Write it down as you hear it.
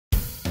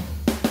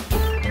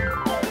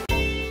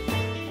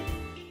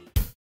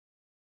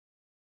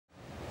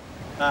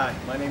Hi,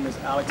 my name is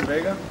Alex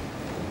Vega,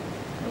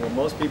 and what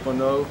most people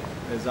know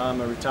is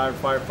I'm a retired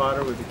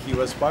firefighter with the Key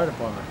West Fire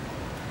Department.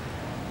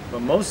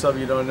 But most of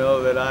you don't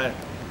know that I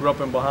grew up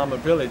in Bahama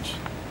Village,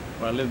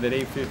 where I lived at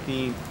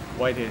 815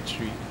 Whitehead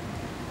Street.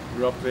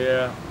 Grew up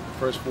there the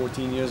first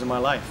 14 years of my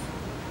life.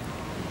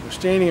 We're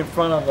standing in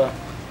front of a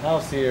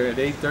house here at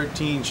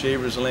 813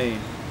 Shavers Lane,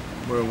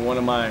 where one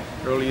of my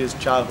earliest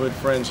childhood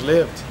friends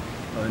lived,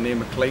 by the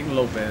name of Clayton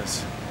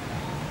Lopez.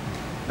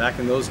 Back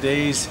in those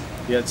days,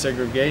 we had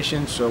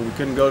segregation, so we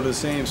couldn't go to the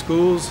same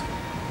schools,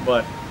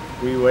 but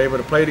we were able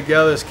to play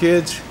together as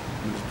kids,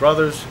 and as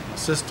brothers, a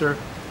sister,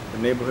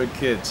 and neighborhood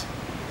kids.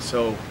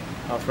 So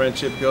our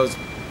friendship goes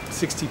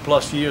 60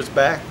 plus years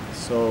back,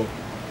 so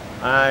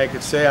I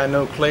could say I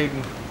know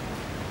Clayton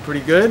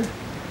pretty good,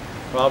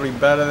 probably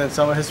better than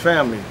some of his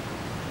family.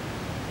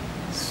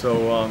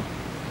 So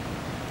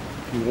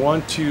if you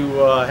want to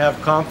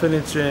have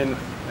confidence in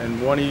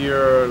one of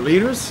your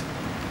leaders,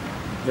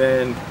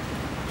 then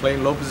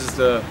Clayton Lopez is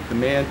the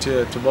man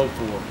to vote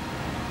for.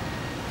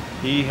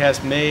 He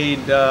has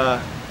made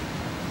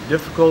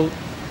difficult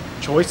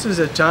choices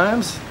at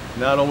times,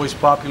 not always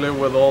popular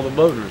with all the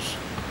voters.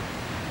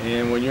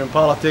 And when you're in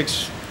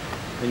politics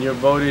and you're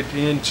voted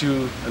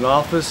into an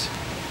office,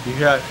 you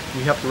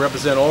have to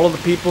represent all of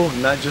the people,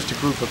 not just a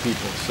group of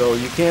people. So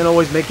you can't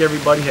always make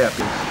everybody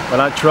happy. But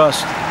I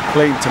trust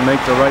Clayton to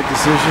make the right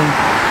decision,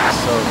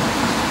 so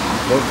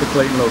vote for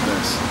Clayton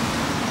Lopez.